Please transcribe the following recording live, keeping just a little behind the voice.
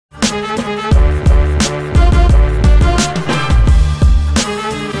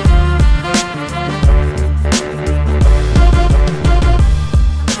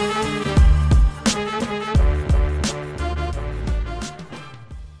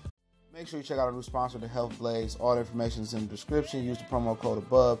Make sure you check out our new sponsor, the Health Blaze. All the information is in the description. Use the promo code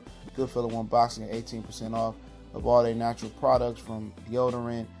above. Goodfellow One Boxing at 18% off of all their natural products from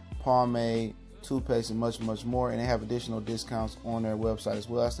deodorant, pomade, toothpaste, and much, much more. And they have additional discounts on their website as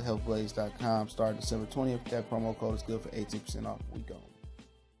well. That's thehealthblaze.com. Starting December 20th. That promo code is good for 18% off. We go.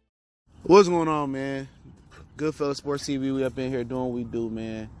 What's going on, man? Goodfellow Sports TV. We up in here doing what we do,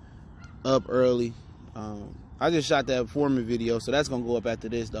 man. Up early. I just shot that Foreman video, so that's going to go up after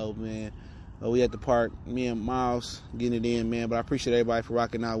this, though, man. We at the park, me and Miles getting it in, man. But I appreciate everybody for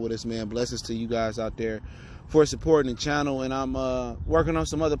rocking out with us, man. Blessings to you guys out there for supporting the channel. And I'm working on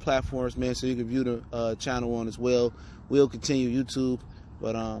some other platforms, man, so you can view the channel on as well. We'll continue YouTube.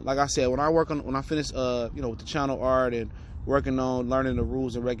 But like I said, when I finish, with the channel art and working on learning the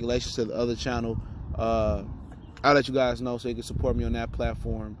rules and regulations to the other channel, I'll let you guys know so you can support me on that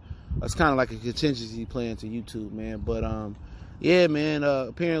platform. It's kind of like a contingency plan to YouTube, man. But yeah, man.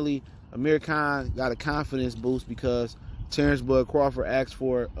 Apparently, Amir Khan got a confidence boost because Terrence Bud Crawford asked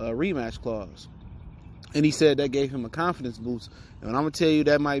for a rematch clause, and he said that gave him a confidence boost. And I'm gonna tell you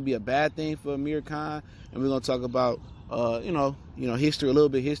that might be a bad thing for Amir Khan. And we're gonna talk about history, a little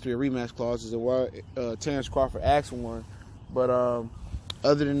bit history of rematch clauses and why Terrence Crawford asked for one. But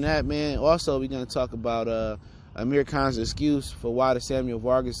other than that, man, also we're gonna talk about Amir Khan's excuse for why the Samuel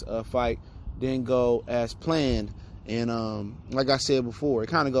Vargas fight didn't go as planned. And like I said before, it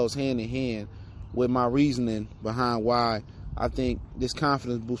kind of goes hand in hand with my reasoning behind why I think this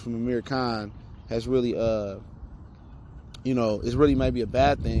confidence boost from Amir Khan has really, is really maybe a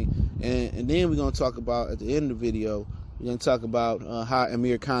bad thing. And then we're going to talk about, at the end of the video, we're going to talk about how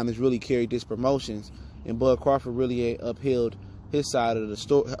Amir Khan has really carried this promotions, and Bud Crawford really upheld his side of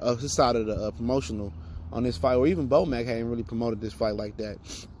the promotional on this fight, or even Bomac hadn't really promoted this fight like that.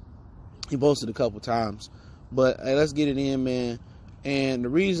 He boasted a couple times. But hey, let's get it in, man. And the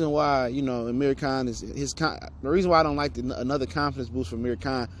reason why, Amir Khan the reason why I don't like another confidence boost from Amir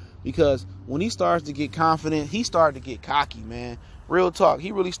Khan, because when he starts to get confident, he starts to get cocky, man. Real talk.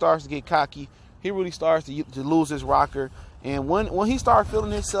 He really starts to get cocky. He really starts to lose his rocker. And when he starts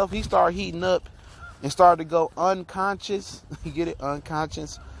feeling himself, he starts heating up and start to go unconscious. You get it?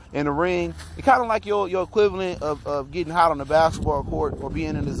 Unconscious. In the ring. It's kind of like your equivalent of getting hot on the basketball court or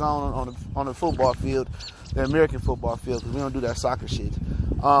being in the zone on the football field, the American football field, because we don't do that soccer shit.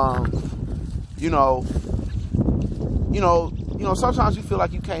 Sometimes you feel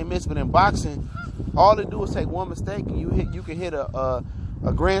like you can't miss, but in boxing, all they do is take one mistake and you can hit a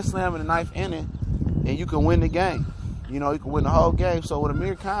grand slam in the ninth inning and you can win the game. You can win the whole game. So with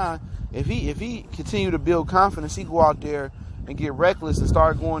Amir Khan, if he continue to build confidence, he go out there and get reckless and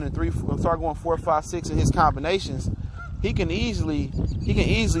start going 4, 5, 6 in his combinations, he can easily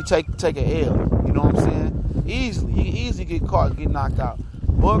take an L. You know what I'm saying? Easily. He can easily get caught and get knocked out.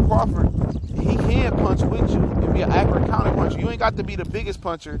 Bud Crawford, he can punch with you and be an accurate counter puncher. You ain't got to be the biggest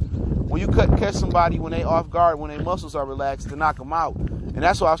puncher when you catch somebody when they off guard, when their muscles are relaxed, to knock them out. And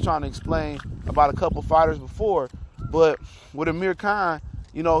that's what I was trying to explain about a couple fighters before. But with Amir Khan,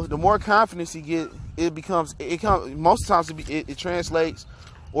 the more confidence he gets, most times it translates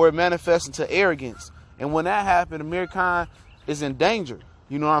or it manifests into arrogance. And when that happens, Amir Khan is in danger.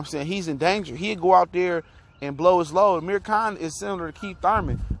 You know what I'm saying? He's in danger. He'd go out there and blow his load. Amir Khan is similar to Keith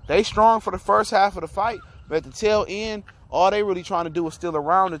Thurman. They strong for the first half of the fight, but at the tail end, all they really trying to do is steal a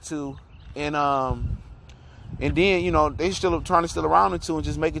round or two. And then, they still trying to steal a round or two and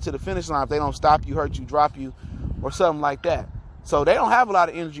just make it to the finish line if they don't stop you, hurt you, drop you, or something like that. So they don't have a lot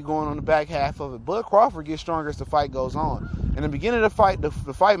of energy going on the back half of it. Bud Crawford gets stronger as the fight goes on. In the beginning of the fight, the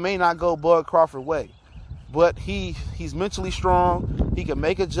fight may not go Bud Crawford's way, but he's mentally strong. He can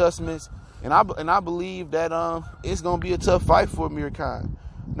make adjustments, and I believe that it's gonna be a tough fight for Amir Khan.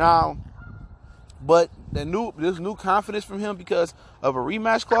 Now, but this new confidence from him because of a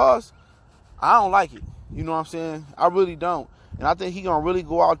rematch clause, I don't like it. You know what I'm saying? I really don't. And I think he going to really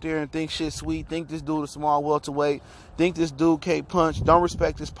go out there and think shit sweet, think this dude a small welterweight, think this dude can't punch, don't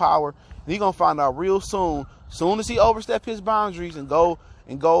respect his power. And he going to find out real soon as he overstep his boundaries and go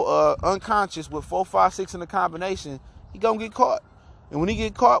unconscious with 4, 5, 6 in the combination, he going to get caught. And when he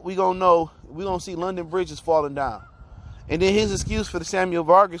get caught, we going to see London bridges falling down. And then his excuse for the Samuel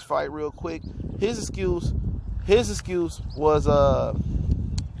Vargas fight real quick, his excuse was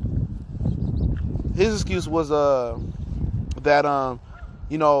that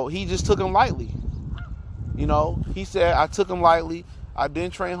he just took him lightly. He said, I took him lightly. I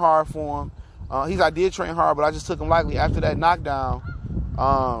didn't train hard for him. I did train hard, but I just took him lightly. After that knockdown,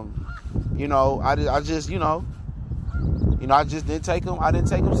 I didn't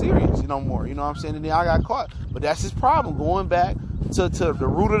take him serious no more. You know what I'm saying? And then I got caught. But that's his problem. Going back, to the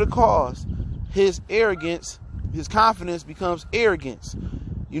root of the cause, his arrogance, his confidence becomes arrogance.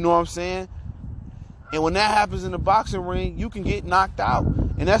 You know what I'm saying? And when that happens in the boxing ring, you can get knocked out.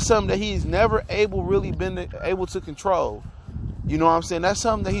 And that's something that he's never really been able to control. You know what I'm saying? That's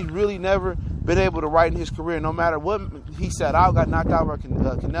something that he's really never been able to write in his career. No matter what he said, I got knocked out by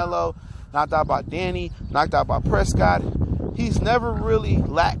Canelo, knocked out by Danny, knocked out by Prescott. He's never really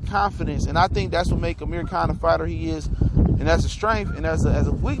lacked confidence. And I think that's what makes Amir Khan the fighter he is. And as a strength and as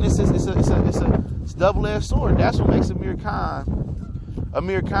a weakness, it's a double-edged sword. That's what makes Amir Khan.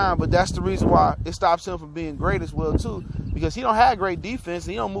 But that's the reason why it stops him from being great as well too, because he don't have great defense.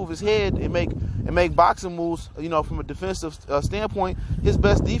 And he don't move his head and make boxing moves. You know, from a defensive standpoint, his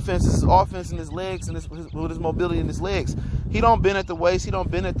best defense is his offense and his legs and with his mobility in his legs. He don't bend at the waist. He don't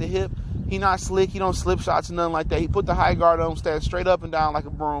bend at the hip. He not slick. He don't slip shots and nothing like that. He put the high guard on, stand straight up and down like a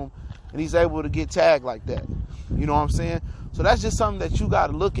broom, and he's able to get tagged like that. You know what I'm saying? So that's just something that you got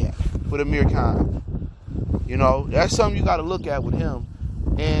to look at with Amir Khan. You know, that's something you got to look at with him.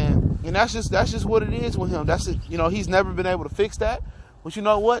 And that's just what it is with him. That's it. You know, he's never been able to fix that. But you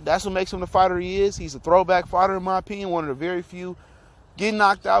know what? That's what makes him the fighter he is. He's a throwback fighter, in my opinion, one of the very few. Get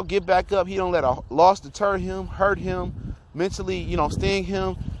knocked out, get back up. He don't let a loss deter him, hurt him, mentally, you know, sting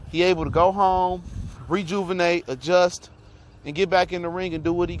him. He able to go home, rejuvenate, adjust, and get back in the ring and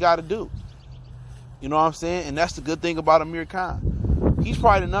do what he got to do. You know what I'm saying? And that's the good thing about Amir Khan. He's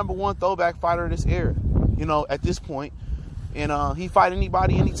probably the #1 throwback fighter in this era, you know, at this point. And he fight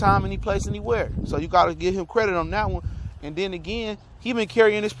anybody, anytime, any place, anywhere. So you got to give him credit on that one. And then again, he been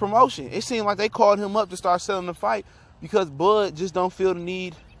carrying this promotion. It seemed like they called him up to start selling the fight because Bud just don't feel the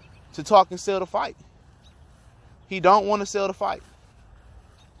need to talk and sell the fight. He don't want to sell the fight.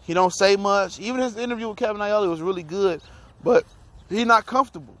 He don't say much. Even his interview with Kevin Aiello was really good, but he's not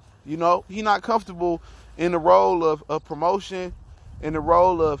comfortable. You know, he's not comfortable in the role of promotion, in the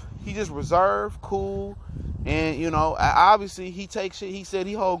role of, he just reserved, cool, and, you know, obviously he takes shit. He said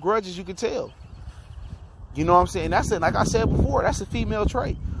he hold grudges, you can tell. You know what I'm saying? That's it. Like I said before, that's a female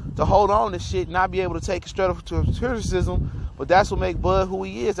trait, to hold on to shit, not be able to take constructive criticism. But that's what makes Bud who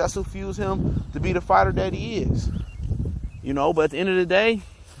he is. That's what fuels him to be the fighter that he is. You know, but at the end of the day,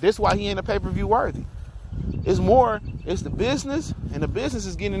 this is why he ain't a pay-per-view worthy. It's the business, and the business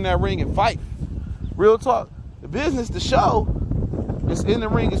is getting in that ring and fighting. Real talk. The business, the show, is in the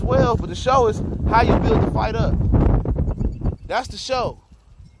ring as well, but the show is how you build the fight up. That's the show.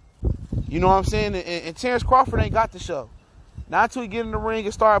 You know what I'm saying? And Terrence Crawford ain't got the show. Not until he get in the ring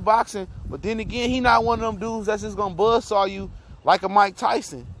and start boxing, but then again, he not one of them dudes that's just going to buzzsaw you like a Mike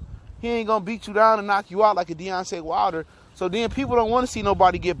Tyson. He ain't going to beat you down and knock you out like a Deontay Wilder. So then people don't want to see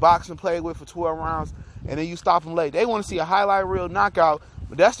nobody get boxed and played with for 12 rounds and then you stop them late. They want to see a highlight reel knockout.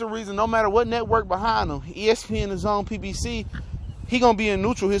 But that's the reason, no matter what network behind him, ESPN, The Zone, PBC, he going to be in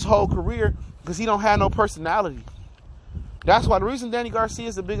neutral his whole career because he don't have no personality. That's why the reason Danny Garcia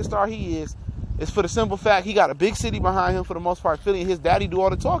is the biggest star he is for the simple fact he got a big city behind him for the most part, Philly, and his daddy do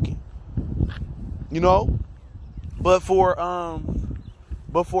all the talking. You know? But for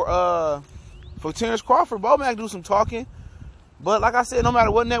Terrence Crawford, Bomac do some talking. But like I said, no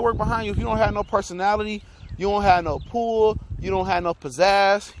matter what network behind you, if you don't have no personality, you don't have no pull, you don't have no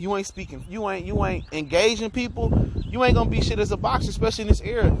pizzazz, you ain't speaking, you ain't engaging people, you ain't gonna be shit as a boxer, especially in this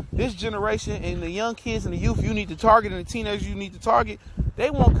era. This generation and the young kids and the youth you need to target and the teenagers you need to target,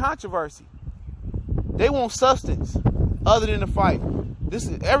 they want controversy. They want substance other than the fight.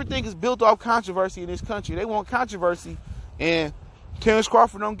 Everything is built off controversy in this country. They want controversy, and Terrence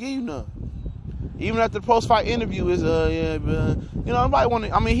Crawford don't give you none. Even after the post-fight interview is, you know, nobody want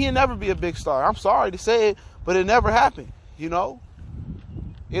to. I mean, he'll never be a big star. I'm sorry to say it, but it never happened. You know,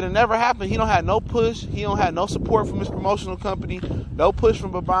 it'll never happen. He don't have no push. He don't have no support from his promotional company. No push from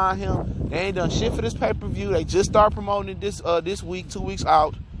behind him. They ain't done shit for this pay-per-view. They just started promoting it this week, 2 weeks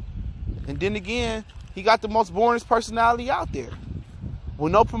out. And then again, he got the most boringest personality out there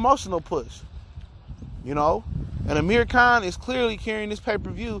with no promotional push. You know. And Amir Khan is clearly carrying this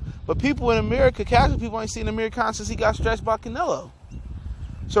pay-per-view. But people in America, casual people, ain't seen Amir Khan since he got stretched by Canelo.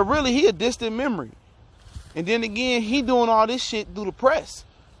 So really, he a distant memory. And then again, he doing all this shit through the press.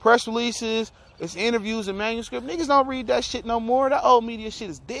 Press releases, it's interviews and manuscript. Niggas don't read that shit no more. That old media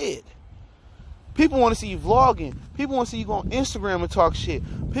shit is dead. People want to see you vlogging. People want to see you go on Instagram and talk shit.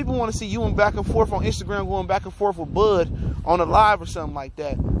 People want to see you back and forth on Instagram, going back and forth with Bud on a live or something like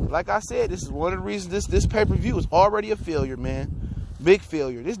that. Like I said, this is one of the reasons this pay-per-view is already a failure, man. Big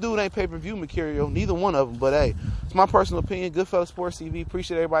failure. This dude ain't pay-per-view material, neither one of them. But hey, it's my personal opinion. Goodfellas Sports TV.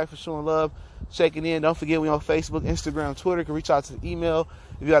 Appreciate everybody for showing love, checking in. Don't forget we on Facebook, Instagram, Twitter. You can reach out to the email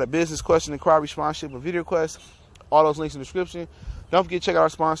if you got a business question, inquiry, sponsorship, or video request. All those links in the description. Don't forget to check out our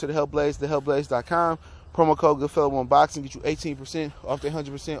sponsor, The Health Blaze, thehealthblaze.com. Promo code Goodfellow Unboxing get you 18% off their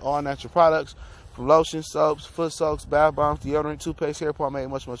 100% all natural products, from lotions, soaps, foot soaks, bath bombs, deodorant, toothpaste, hair pomade,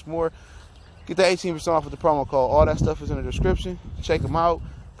 much more. Get that 18% off with the promo code. All that stuff is in the description. Check them out.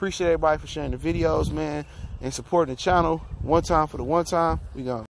 Appreciate everybody for sharing the videos, man, and supporting the channel. One time for the one time. We gone.